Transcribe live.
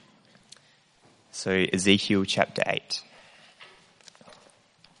So Ezekiel chapter 8.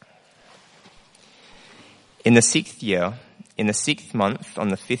 In the 6th year, in the 6th month, on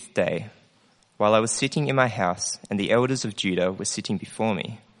the 5th day, while I was sitting in my house and the elders of Judah were sitting before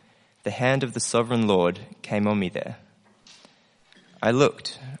me, the hand of the sovereign Lord came on me there. I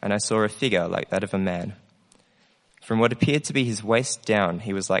looked, and I saw a figure like that of a man. From what appeared to be his waist down,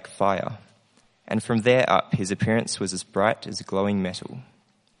 he was like fire, and from there up his appearance was as bright as glowing metal.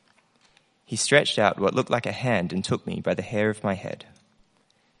 He stretched out what looked like a hand and took me by the hair of my head.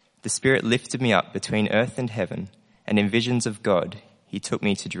 The Spirit lifted me up between earth and heaven, and in visions of God he took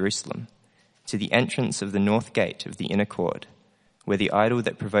me to Jerusalem, to the entrance of the north gate of the inner court, where the idol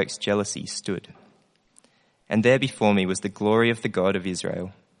that provokes jealousy stood. And there before me was the glory of the God of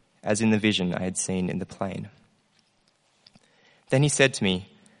Israel, as in the vision I had seen in the plain. Then he said to me,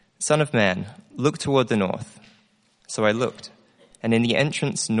 "Son of man, look toward the north." So I looked, and in the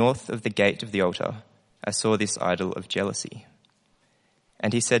entrance north of the gate of the altar, I saw this idol of jealousy.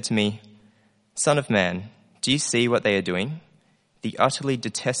 And he said to me, "Son of man, do you see what they are doing? The utterly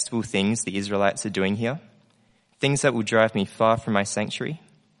detestable things the Israelites are doing here? Things that will drive me far from my sanctuary?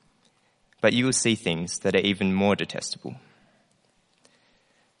 But you will see things that are even more detestable."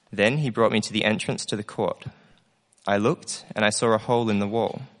 Then he brought me to the entrance to the court. I looked, and I saw a hole in the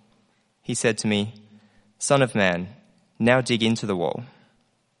wall. He said to me, "Son of man, now dig into the wall."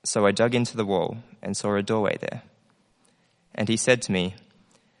 So I dug into the wall and saw a doorway there. And he said to me,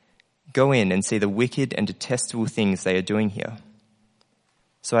 "Go in and see the wicked and detestable things they are doing here."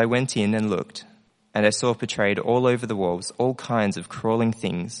 So I went in and looked, and I saw portrayed all over the walls all kinds of crawling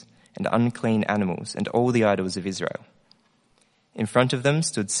things and unclean animals and all the idols of Israel. In front of them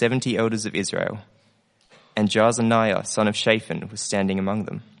stood 70 elders of Israel, and Jaazaniah, son of Shaphan, was standing among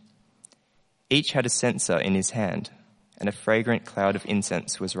them. Each had a censer in his hand, and a fragrant cloud of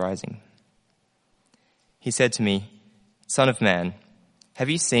incense was rising. He said to me, "Son of man, have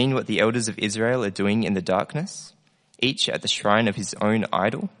you seen what the elders of Israel are doing in the darkness, each at the shrine of his own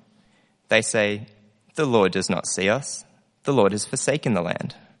idol? They say, 'The Lord does not see us. The Lord has forsaken the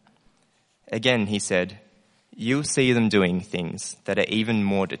land.'" Again he said, "You'll see them doing things that are even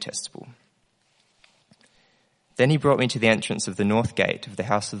more detestable." Then he brought me to the entrance of the north gate of the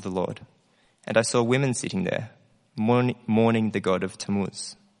house of the Lord, and I saw women sitting there, mourning the god of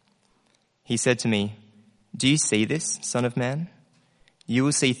Tammuz. He said to me, "Do you see this, son of man? You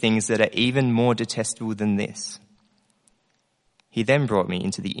will see things that are even more detestable than this." He then brought me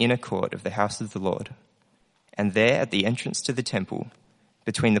into the inner court of the house of the Lord, and there at the entrance to the temple,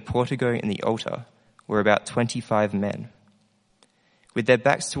 between the portico and the altar, were about 25 men. With their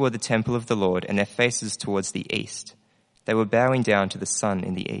backs toward the temple of the Lord and their faces towards the east, they were bowing down to the sun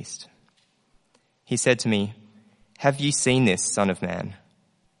in the east. He said to me, "Have you seen this, son of man?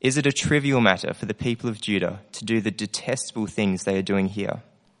 Is it a trivial matter for the people of Judah to do the detestable things they are doing here?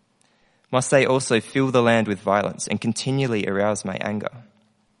 Must they also fill the land with violence and continually arouse my anger?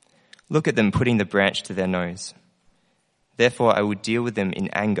 Look at them putting the branch to their nose. Therefore I will deal with them in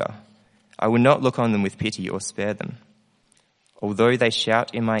anger. I will not look on them with pity or spare them. Although they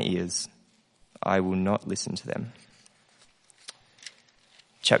shout in my ears, I will not listen to them."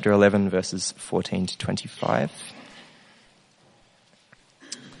 Chapter 11, verses 14 to 25.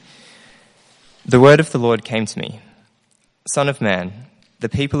 The word of the Lord came to me. "Son of man, the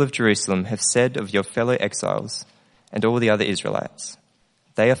people of Jerusalem have said of your fellow exiles and all the other Israelites,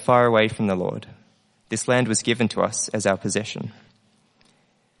 'They are far away from the Lord. This land was given to us as our possession.'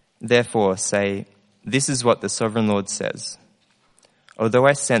 Therefore say, 'This is what the sovereign Lord says. Although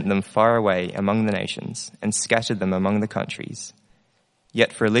I sent them far away among the nations and scattered them among the countries,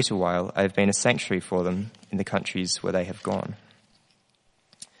 yet for a little while I have been a sanctuary for them in the countries where they have gone.'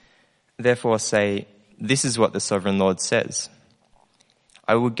 Therefore say, 'This is what the sovereign Lord says.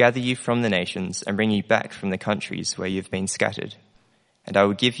 I will gather you from the nations and bring you back from the countries where you have been scattered, and I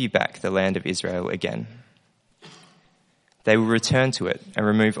will give you back the land of Israel again. They will return to it and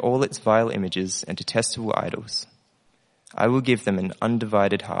remove all its vile images and detestable idols. I will give them an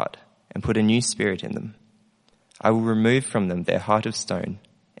undivided heart and put a new spirit in them. I will remove from them their heart of stone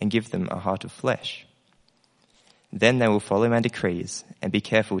and give them a heart of flesh. Then they will follow my decrees and be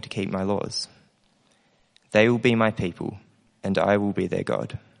careful to keep my laws. They will be my people, and I will be their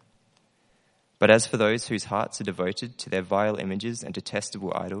God. But as for those whose hearts are devoted to their vile images and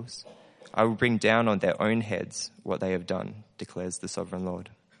detestable idols, I will bring down on their own heads what they have done, declares the sovereign Lord."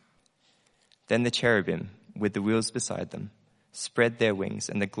 Then the cherubim, with the wheels beside them, spread their wings,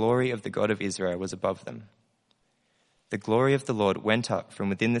 and the glory of the God of Israel was above them. The glory of the Lord went up from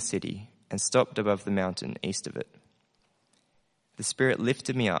within the city and stopped above the mountain east of it. The Spirit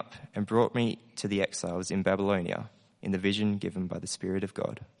lifted me up and brought me to the exiles in Babylonia in the vision given by the Spirit of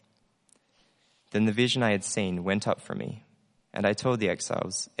God. Then the vision I had seen went up from me, and I told the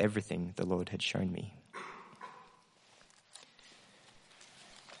exiles everything the Lord had shown me.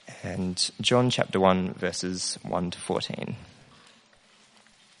 And John chapter 1, verses 1 to 14.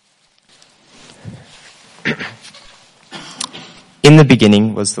 In the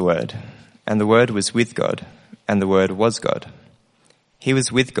beginning was the Word, and the Word was with God, and the Word was God. He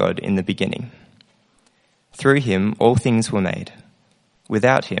was with God in the beginning. Through him all things were made.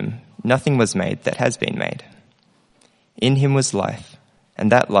 Without him nothing was made that has been made. In him was life,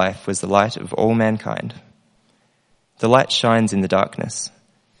 and that life was the light of all mankind. The light shines in the darkness,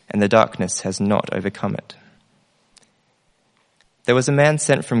 and the darkness has not overcome it. There was a man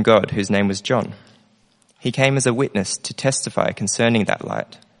sent from God whose name was John. He came as a witness to testify concerning that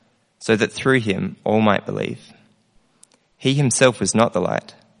light, so that through him all might believe. He himself was not the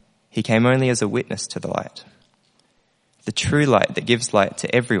light. He came only as a witness to the light. The true light that gives light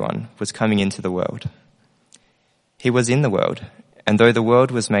to everyone was coming into the world. He was in the world, and though the world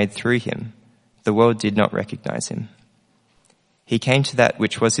was made through him, the world did not recognize him. He came to that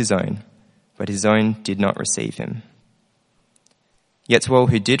which was his own, but his own did not receive him. Yet to all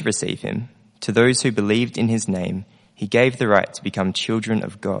who did receive him, to those who believed in his name, he gave the right to become children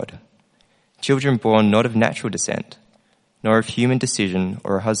of God. Children born not of natural descent, nor of human decision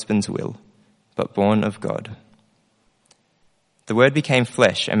or a husband's will, but born of God. The Word became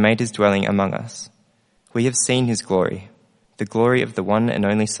flesh and made his dwelling among us. We have seen his glory, the glory of the one and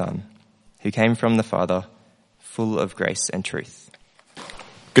only Son, who came from the Father, full of grace and truth.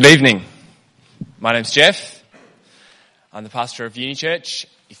 Good evening. My name's Jeff. I'm the pastor of Uni Church.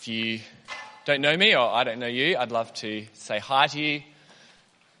 If you don't know me or I don't know you, I'd love to say hi to you.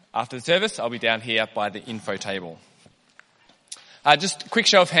 After the service, I'll be down here by the info table. Just a quick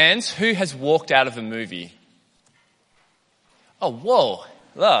show of hands. Who has walked out of a movie? Oh, whoa.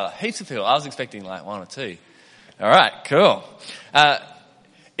 Oh, heaps of people. I was expecting like one or two. All right, cool.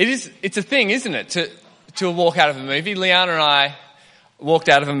 It's a thing, isn't it, to walk out of a movie? Liana and I walked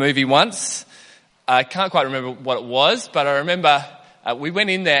out of a movie once. I can't quite remember what it was, but I remember we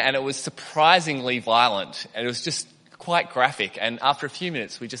went in there and it was surprisingly violent. And it was just quite graphic. And after a few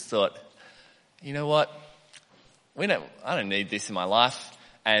minutes, we just thought, you know what? I don't need this in my life.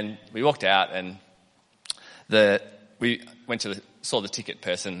 And we walked out and we went saw the ticket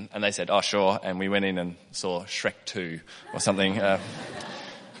person and they said, oh, sure. And we went in and saw Shrek 2 or something.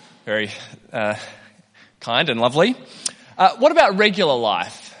 Very kind and lovely. What about regular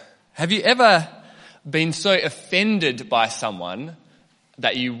life? Have you ever been so offended by someone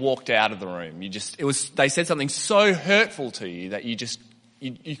that you walked out of the room? They said something so hurtful to you that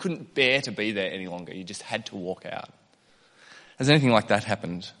you couldn't bear to be there any longer. You just had to walk out. Has anything like that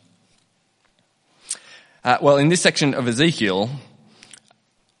happened? Well, in this section of Ezekiel,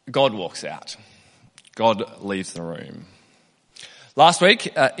 God walks out. God leaves the room. Last week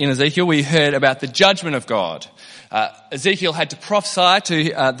in Ezekiel, we heard about the judgment of God. Ezekiel had to prophesy to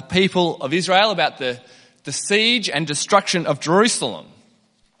the people of Israel about the siege and destruction of Jerusalem.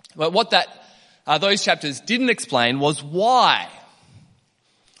 But what those chapters didn't explain was why.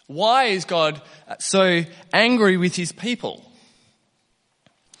 Why is God so angry with his people?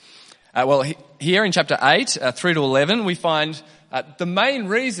 Here in chapter 8, through to 11, we find the main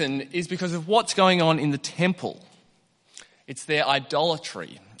reason is because of what's going on in the temple. It's their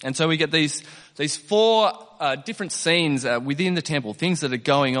idolatry. And so we get these four different scenes within the temple, things that are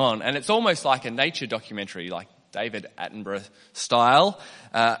going on. And it's almost like a nature documentary, like David Attenborough style.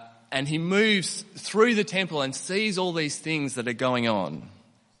 And he moves through the temple and sees all these things that are going on.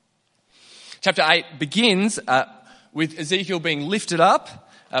 Chapter 8 begins with Ezekiel being lifted up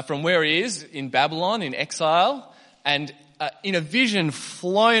from where he is in Babylon in exile and in a vision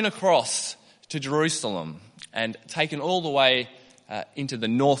flown across to Jerusalem and taken all the way into the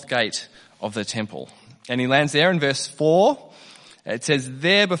north gate of the temple. And he lands there in verse 4. It says,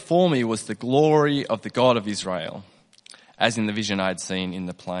 there before me was the glory of the God of Israel, as in the vision I had seen in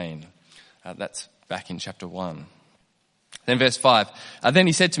the plain. That's back in chapter 1. Then verse 5. Then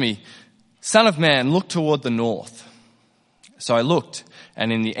he said to me, Son of man, look toward the north. So I looked,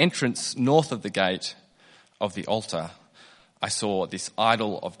 and in the entrance north of the gate of the altar, I saw this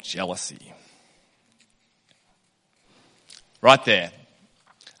idol of jealousy. Right there,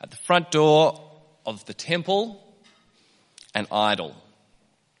 at the front door of the temple, an idol.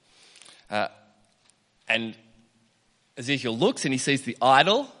 And Ezekiel looks and he sees the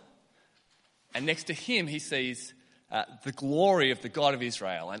idol, and next to him he sees the glory of the God of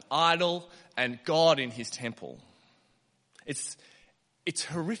Israel, an idol and God in his temple. It's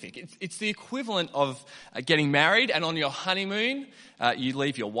horrific. It's the equivalent of getting married, and on your honeymoon, you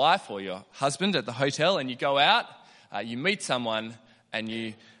leave your wife or your husband at the hotel and you go out, you meet someone and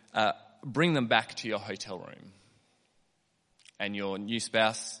you bring them back to your hotel room. And your new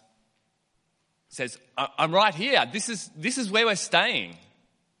spouse says, I'm right here. This is where we're staying.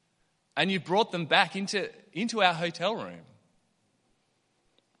 And you brought them back into our hotel room.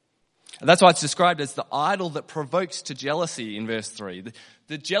 And that's why it's described as the idol that provokes to jealousy in verse 3.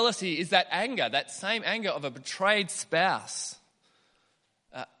 The jealousy is that anger, that same anger of a betrayed spouse.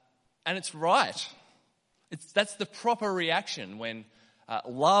 And it's right. That's the proper reaction when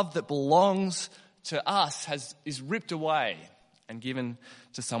love that belongs to us is ripped away and given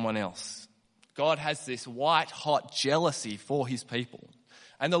to someone else. God has this white-hot jealousy for his people.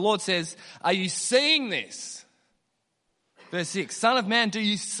 And the Lord says, are you seeing this? Verse 6, Son of man, do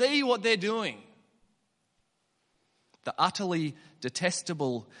you see what they're doing? The utterly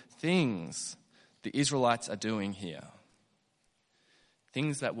detestable things the Israelites are doing here.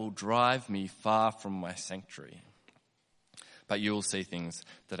 Things that will drive me far from my sanctuary. But you will see things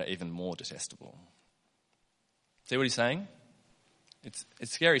that are even more detestable. See what he's saying? It's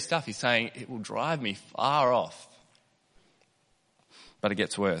scary stuff. He's saying it will drive me far off. But it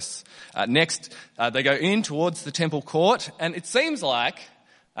gets worse. Next, they go in towards the temple court, and it seems like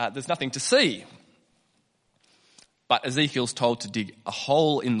there's nothing to see. But Ezekiel's told to dig a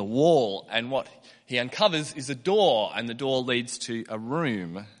hole in the wall, and what he uncovers is a door, and the door leads to a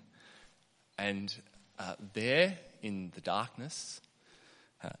room. And there, in the darkness,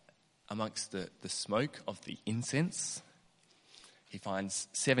 amongst the smoke of the incense, he finds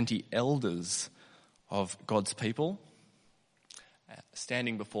 70 elders of God's people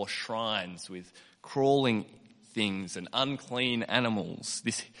standing before shrines with crawling things and unclean animals,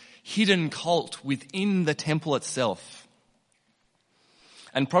 this hidden cult within the temple itself.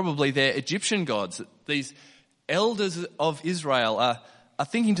 And probably they're Egyptian gods. These elders of Israel are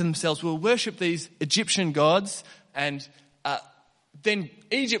thinking to themselves, we'll worship these Egyptian gods and then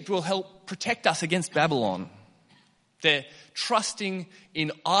Egypt will help protect us against Babylon. They're trusting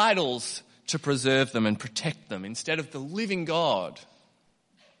in idols to preserve them and protect them instead of the living God.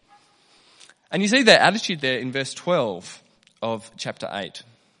 And you see their attitude there in verse 12 of chapter 8.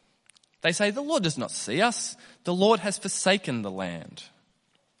 They say, the Lord does not see us. The Lord has forsaken the land.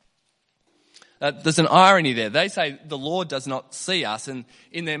 There's an irony there. They say the Lord does not see us, and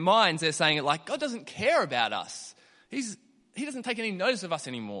in their minds they're saying it like God doesn't care about us. He doesn't take any notice of us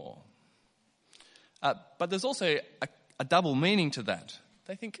anymore. But there's also a double meaning to that.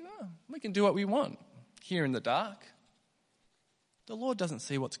 They think, we can do what we want here in the dark. The Lord doesn't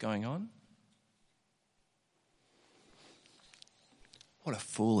see what's going on. What a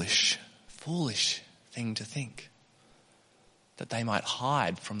foolish thing to think, that they might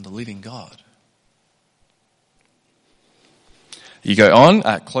hide from the living God. You go on,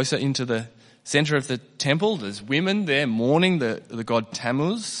 closer into the center of the temple, there's women there mourning the god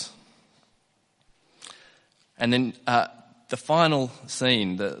Tammuz. And then the final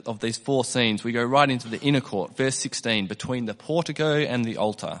scene of these four scenes, we go right into the inner court, verse 16, between the portico and the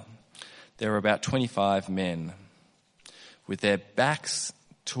altar. There are about 25 men with their backs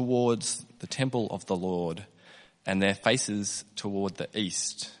towards the temple of the Lord and their faces toward the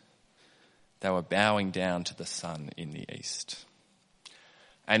east. They were bowing down to the sun in the east.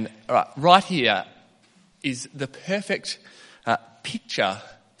 And right here is the perfect picture,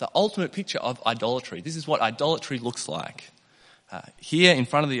 the ultimate picture of idolatry. This is what idolatry looks like. Here in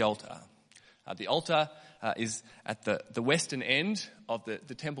front of the altar. The altar is at the western end of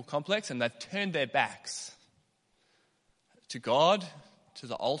the temple complex, and they've turned their backs to God, to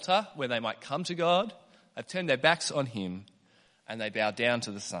the altar where they might come to God. They've turned their backs on him, and they bow down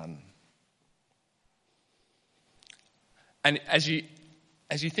to the sun. And as you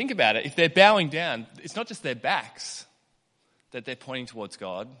think about it, if they're bowing down, it's not just their backs that they're pointing towards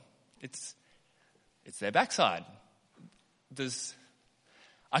God. It's their backside.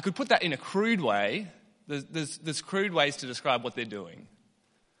 I could put that in a crude way. There's crude ways to describe what they're doing.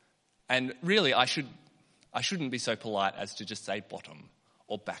 And really, I shouldn't be so polite as to just say bottom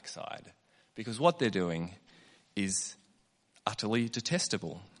or backside, because what they're doing is utterly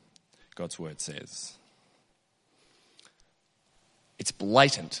detestable, God's word says. It's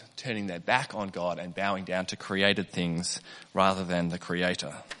blatant, turning their back on God and bowing down to created things rather than the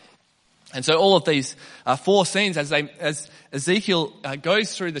Creator. And so all of these four scenes, as Ezekiel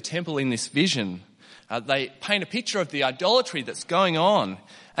goes through the temple in this vision, they paint a picture of the idolatry that's going on,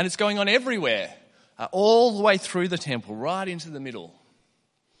 and it's going on everywhere, all the way through the temple, right into the middle.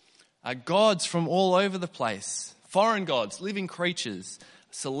 Gods from all over the place, foreign gods, living creatures,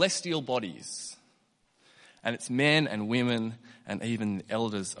 celestial bodies. And it's men and women and even the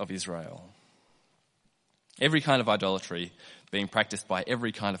elders of Israel. Every kind of idolatry being practiced by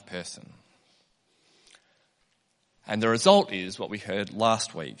every kind of person. And the result is what we heard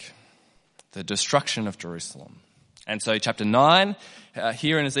last week, the destruction of Jerusalem. And so chapter 9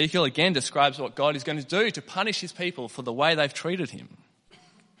 here in Ezekiel again describes what God is going to do to punish his people for the way they've treated him.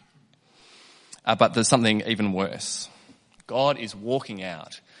 But there's something even worse. God is walking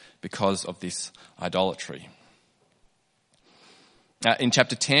out because of this idolatry. In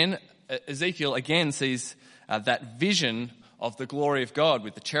chapter 10, Ezekiel again sees that vision of the glory of God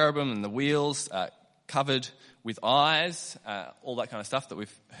with the cherubim and the wheels covered with eyes, all that kind of stuff that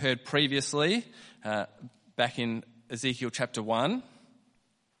we've heard previously back in Ezekiel chapter 1.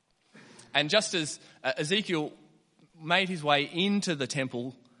 And just as Ezekiel made his way into the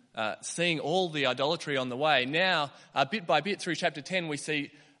temple, seeing all the idolatry on the way, now bit by bit through chapter 10 we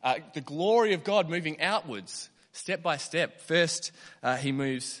see the glory of God moving outwards, step by step. First he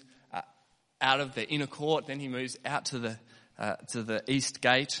moves out of the inner court, then he moves out to the east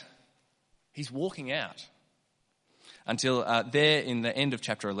gate. He's walking out until there in the end of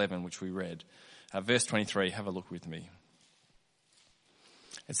chapter 11, which we read. Verse 23, have a look with me.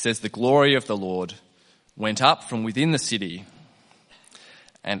 It says, the glory of the Lord went up from within the city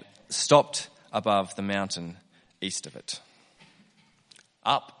and stopped above the mountain east of it.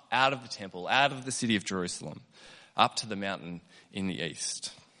 Up out of the temple, out of the city of Jerusalem, up to the mountain in the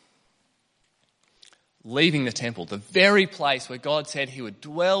east. Leaving the temple, the very place where God said he would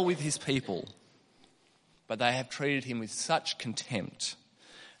dwell with his people. But they have treated him with such contempt.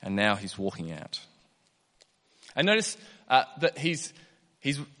 And now he's walking out. And notice that he's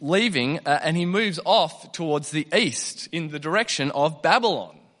leaving and he moves off towards the east in the direction of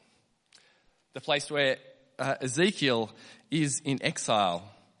Babylon. The place where Ezekiel is in exile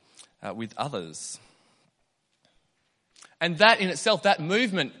with others. And that in itself, that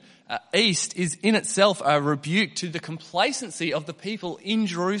movement east is in itself a rebuke to the complacency of the people in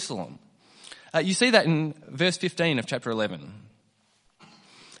Jerusalem. You see that in verse 15 of chapter 11.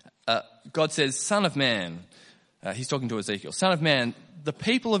 God says, Son of man, he's talking to Ezekiel, Son of man, the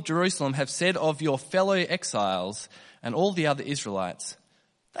people of Jerusalem have said of your fellow exiles and all the other Israelites,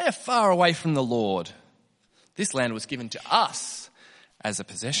 they are far away from the Lord. This land was given to us as a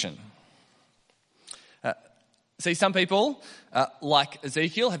possession. See, some people, like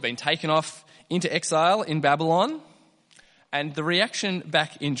Ezekiel, have been taken off into exile in Babylon, and the reaction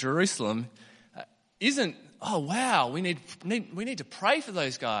back in Jerusalem isn't, oh wow, we need to pray for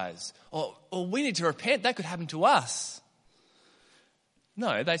those guys, or we need to repent. That could happen to us.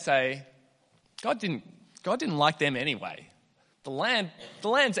 No, they say, God didn't like them anyway. The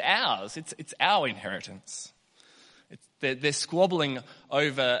land's ours. It's our inheritance. They're squabbling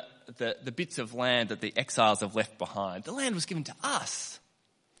over the bits of land that the exiles have left behind. The land was given to us.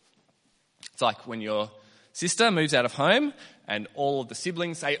 It's like when your sister moves out of home and all of the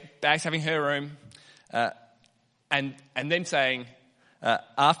siblings say, Bag's having her room, and then saying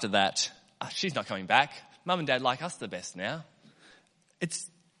after that, she's not coming back. Mum and Dad like us the best now. It's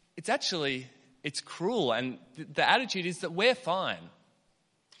cruel, and the attitude is that we're fine.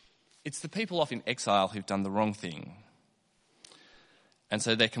 It's the people off in exile who've done the wrong thing. And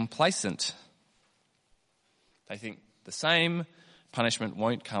so they're complacent. They think the same punishment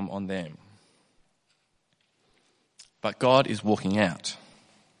won't come on them. But God is walking out.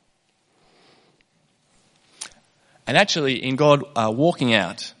 And actually, in God walking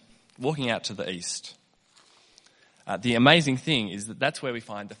out to the east, the amazing thing is that that's where we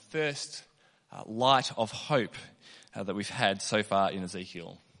find the first light of hope that we've had so far in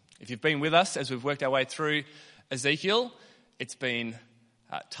Ezekiel. If you've been with us as we've worked our way through Ezekiel, it's been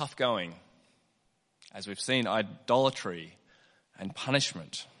tough going, as we've seen idolatry and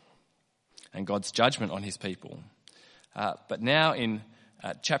punishment and God's judgment on his people. But now in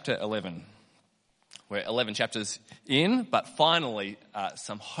chapter 11, we're 11 chapters in, but finally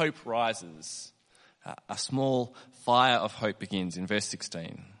some hope rises. A small fire of hope begins in verse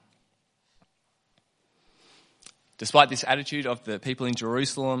 16. Despite this attitude of the people in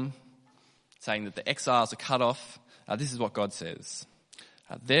Jerusalem, saying that the exiles are cut off, this is what God says.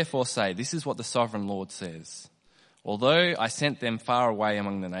 Therefore say, this is what the sovereign Lord says. Although I sent them far away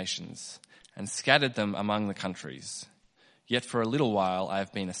among the nations and scattered them among the countries, yet for a little while I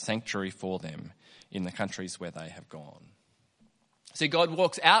have been a sanctuary for them in the countries where they have gone. See, God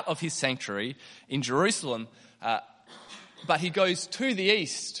walks out of his sanctuary in Jerusalem, but he goes to the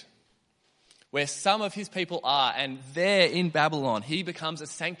east, where some of his people are, and there in Babylon, he becomes a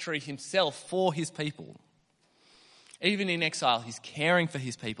sanctuary himself for his people. Even in exile, he's caring for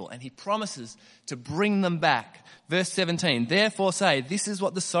his people and he promises to bring them back. Verse 17, therefore say, this is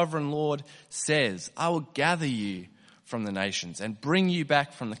what the sovereign Lord says. I will gather you from the nations and bring you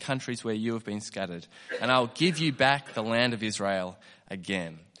back from the countries where you have been scattered. And I will give you back the land of Israel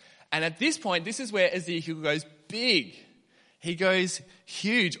again. And at this point, this is where Ezekiel goes big. He goes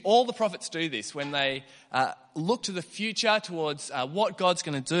huge. All the prophets do this when they look to the future towards what God's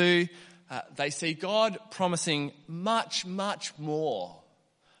going to do. They see God promising much, much more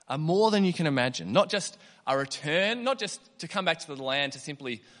than you can imagine. Not just a return, not just to come back to the land to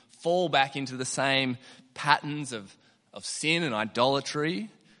simply fall back into the same patterns of sin and idolatry.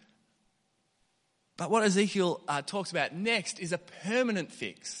 But what Ezekiel talks about next is a permanent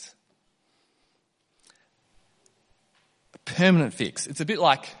fix. A permanent fix. It's a bit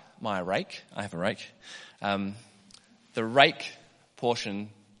like my rake. I have a rake. The rake portion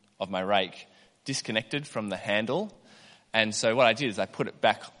of my rake disconnected from the handle. And so what I did is I put it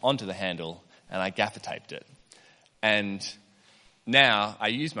back onto the handle and I gaffer taped it. And now I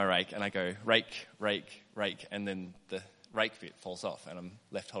use my rake and I go rake, rake, rake, and then the rake bit falls off and I'm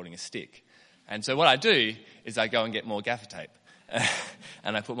left holding a stick. And so what I do is I go and get more gaffer tape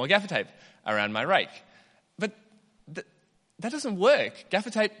and I put more gaffer tape around my rake. But that doesn't work. Gaffer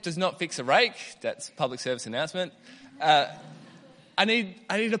tape does not fix a rake. That's a public service announcement. I need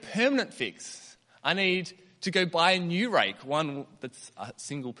a permanent fix. I need to go buy a new rake, one that's a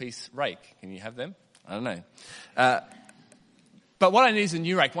single piece rake. Can you have them? I don't know. But what I need is a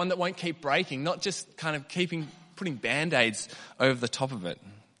new rake, one that won't keep breaking, not just kind of putting Band-Aids over the top of it.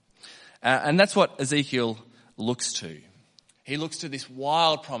 And that's what Ezekiel looks to. He looks to this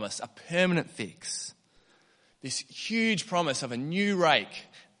wild promise, a permanent fix. This huge promise of a new rake.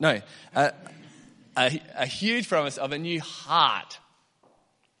 No, a huge promise of a new heart.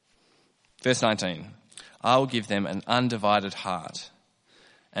 Verse 19, I will give them an undivided heart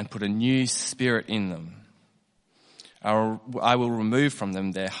and put a new spirit in them. I will remove from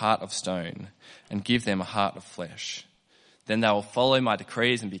them their heart of stone and give them a heart of flesh. Then they will follow my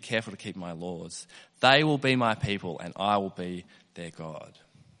decrees and be careful to keep my laws. They will be my people and I will be their God.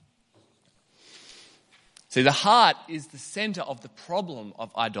 See, the heart is the center of the problem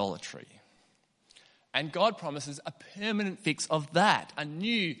of idolatry. And God promises a permanent fix of that, a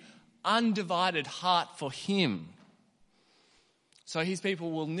new, undivided heart for him. So his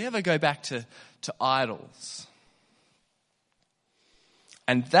people will never go back to idols.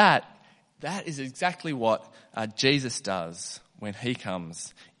 And that is exactly what Jesus does when he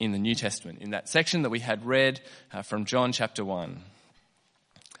comes in the New Testament, in that section that we had read from John chapter 1.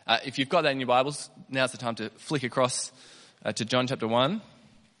 If you've got that in your Bibles, now's the time to flick across to John chapter 1.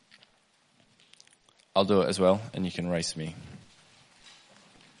 I'll do it as well, and you can race me.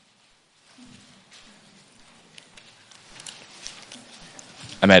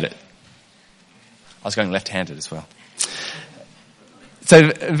 I made it. I was going left-handed as well. So,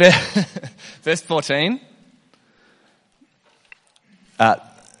 verse 14.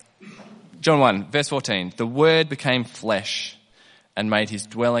 John 1, verse 14. The Word became flesh and made his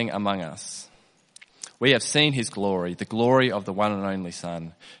dwelling among us. We have seen his glory, the glory of the one and only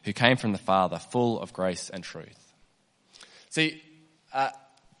Son, who came from the Father, full of grace and truth. See,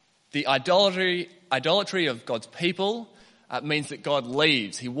 the idolatry of God's people means that God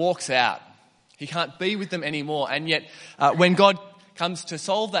leaves. He walks out. He can't be with them anymore. And yet, when God comes to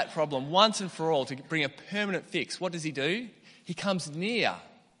solve that problem once and for all, to bring a permanent fix, what does he do? He comes near.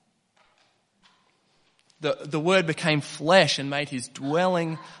 The Word became flesh and made his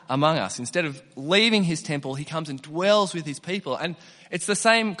dwelling among us. Instead of leaving his temple, he comes and dwells with his people. And it's the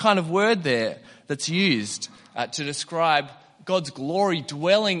same kind of word there that's used to describe God's glory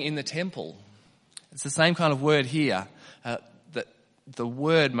dwelling in the temple. It's the same kind of word here, that the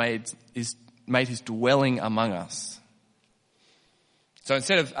Word made his dwelling among us. So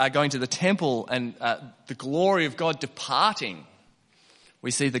instead of going to the temple and the glory of God departing, we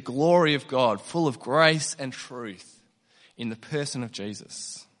see the glory of God full of grace and truth in the person of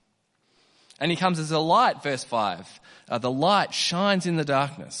Jesus. And he comes as a light, verse 5. The light shines in the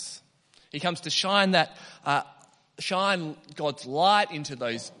darkness. He comes to shine God's light into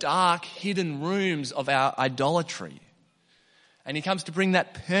those dark, hidden rooms of our idolatry. And he comes to bring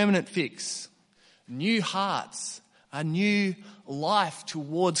that permanent fix, new hearts, a new life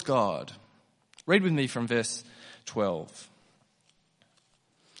towards God. Read with me from verse 12.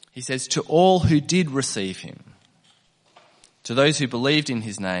 He says, to all who did receive him, to those who believed in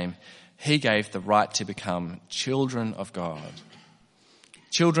his name, he gave the right to become children of God.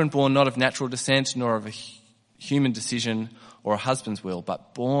 Children born not of natural descent, nor of a human decision or a husband's will,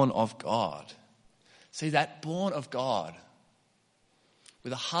 but born of God. See, that born of God,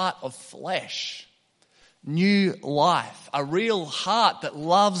 with a heart of flesh, new life, a real heart that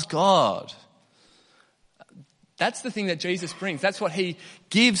loves God. That's the thing that Jesus brings. That's what he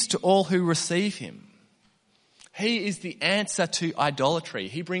gives to all who receive him. He is the answer to idolatry.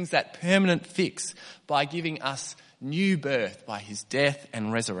 He brings that permanent fix by giving us new birth by his death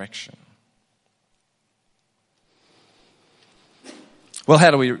and resurrection. Well,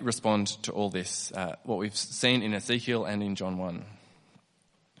 how do we respond to all this, what we've seen in Ezekiel and in John 1?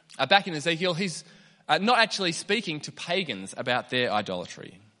 Back in Ezekiel, he's not actually speaking to pagans about their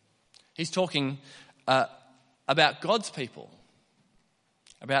idolatry. He's talking about God's people,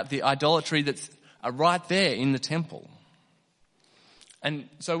 about the idolatry that's right there in the temple. And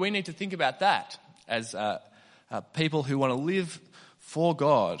so we need to think about that as people who want to live for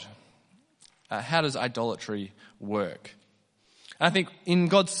God. How does idolatry work? And I think in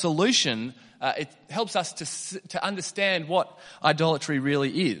God's solution, it helps us to understand what idolatry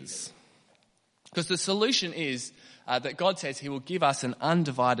really is. Because the solution is that God says he will give us an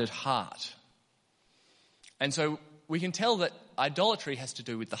undivided heart. And so we can tell that idolatry has to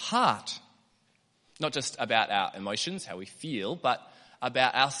do with the heart. Not just about our emotions, how we feel, but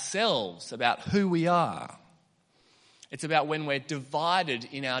about ourselves, about who we are. It's about when we're divided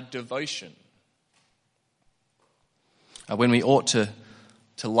in our devotion. When we ought to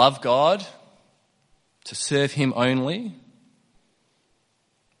love God, to serve him only,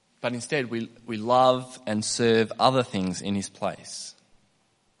 but instead we love and serve other things in his place.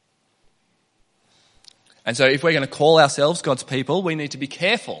 And so if we're going to call ourselves God's people, we need to be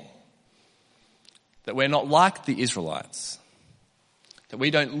careful that we're not like the Israelites, that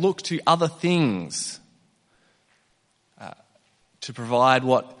we don't look to other things to provide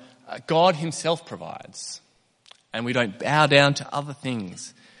what God himself provides, and we don't bow down to other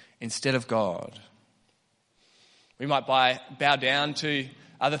things instead of God. We might bow down to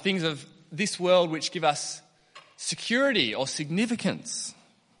other things of this world which give us security or significance.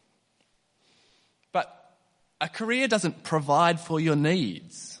 But a career doesn't provide for your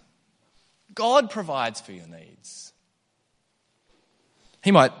needs. God provides for your needs.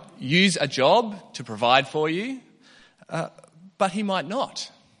 He might use a job to provide for you, but he might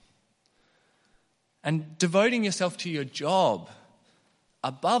not. And devoting yourself to your job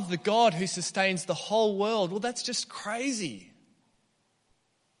above the God who sustains the whole world, well, that's just crazy.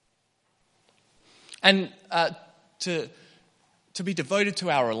 And to be devoted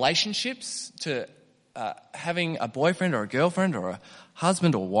to our relationships, to having a boyfriend or a girlfriend or a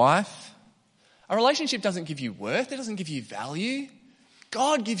husband or wife, a relationship doesn't give you worth, it doesn't give you value.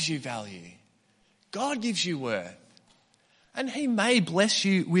 God gives you value. God gives you worth. And he may bless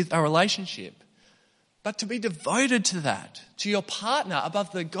you with a relationship, but to be devoted to that, to your partner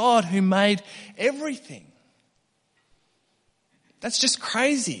above the God who made everything, that's just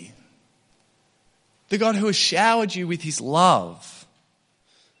crazy. The God who has showered you with his love,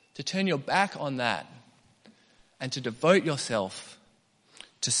 to turn your back on that and to devote yourself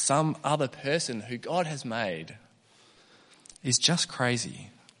to some other person who God has made is just crazy.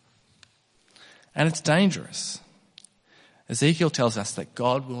 And it's dangerous. Ezekiel tells us that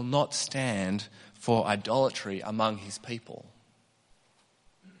God will not stand for idolatry among his people.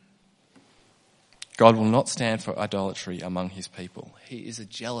 God will not stand for idolatry among his people. He is a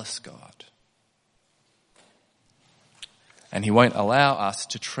jealous God. And he won't allow us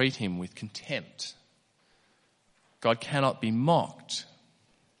to treat him with contempt. God cannot be mocked.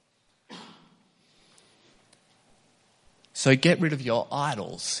 So get rid of your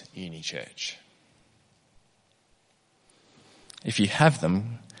idols, Uni Church. If you have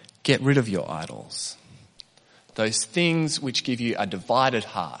them, get rid of your idols. Those things which give you a divided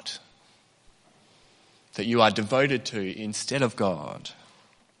heart, that you are devoted to instead of God.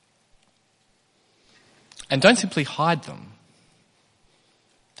 And don't simply hide them.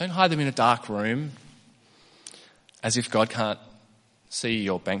 Don't hide them in a dark room as if God can't see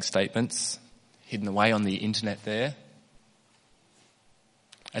your bank statements hidden away on the internet there.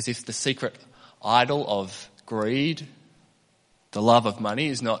 As if the secret idol of greed, the love of money,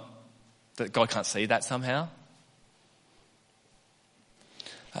 is not, that God can't see that somehow.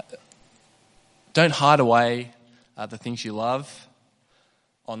 Don't hide away the things you love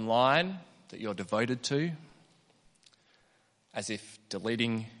online that you're devoted to, as if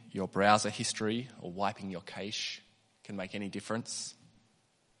deleting your browser history or wiping your cache can make any difference.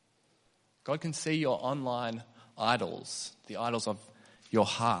 God can see your online idols, the idols of your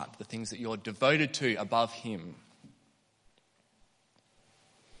heart, the things that you're devoted to above him.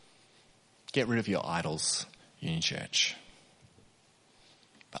 Get rid of your idols, Uni Church.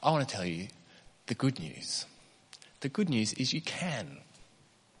 But I want to tell you the good news. The good news is you can.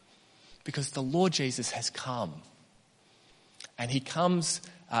 Because the Lord Jesus has come. And he comes,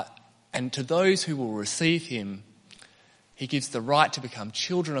 and to those who will receive him, he gives the right to become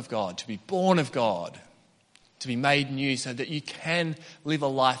children of God, to be born of God, to be made new so that you can live a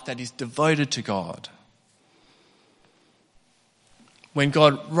life that is devoted to God. When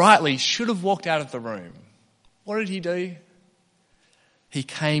God rightly should have walked out of the room, what did he do? He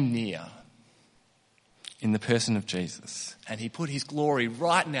came near in the person of Jesus, and he put his glory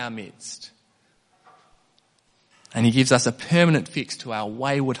right in our midst. And he gives us a permanent fix to our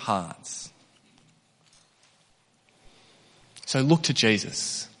wayward hearts. So look to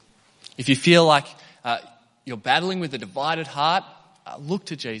Jesus. If you feel like you're battling with a divided heart, look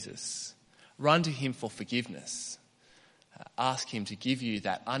to Jesus. Run to him for forgiveness. Ask him to give you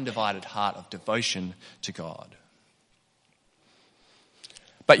that undivided heart of devotion to God.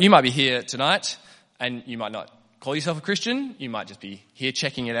 But you might be here tonight and you might not call yourself a Christian. You might just be here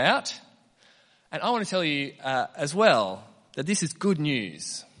checking it out. And I want to tell you as well that this is good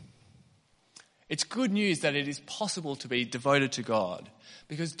news. It's good news that it is possible to be devoted to God,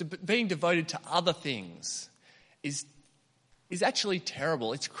 because being devoted to other things is actually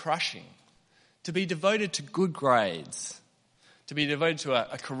terrible. It's crushing. To be devoted to good grades, to be devoted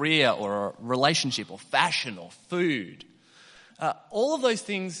to a career or a relationship or fashion or food, all of those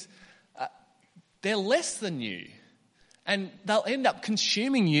things, they're less than you, and they'll end up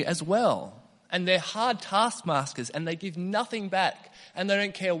consuming you as well. And they're hard taskmasters, and they give nothing back, and they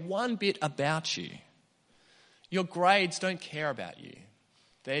don't care one bit about you. Your grades don't care about you.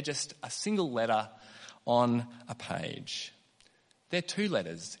 They're just a single letter on a page. They're 2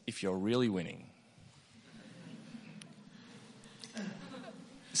 letters if you're really winning.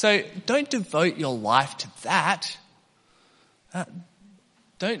 So don't devote your life to that.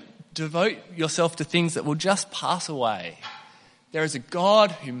 Don't devote yourself to things that will just pass away. There is a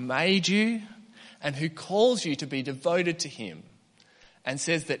God who made you and who calls you to be devoted to him, and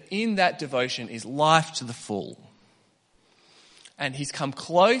says that in that devotion is life to the full. And he's come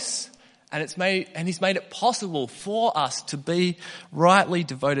close, and he's made it possible for us to be rightly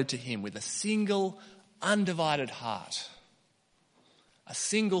devoted to him with a single undivided heart, a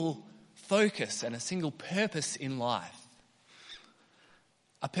single focus and a single purpose in life.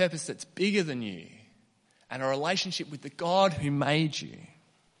 A purpose that's bigger than you, and a relationship with the God who made you.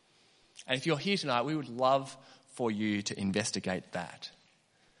 And if you're here tonight, we would love for you to investigate that,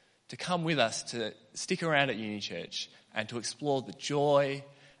 to come with us, to stick around at Uni Church and to explore the joy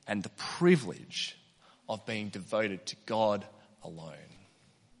and the privilege of being devoted to God alone.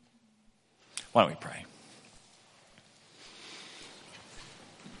 Why don't we pray?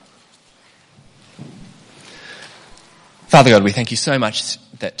 Father God, we thank you so much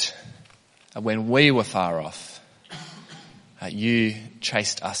that when we were far off, you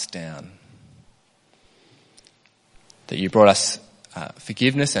chased us down. That you brought us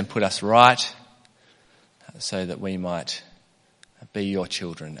forgiveness and put us right so that we might be your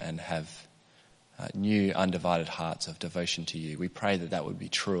children and have new undivided hearts of devotion to you. We pray that that would be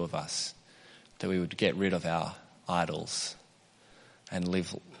true of us, that we would get rid of our idols and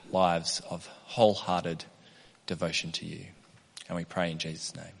live lives of wholehearted devotion to you. And we pray in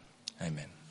Jesus' name. Amen.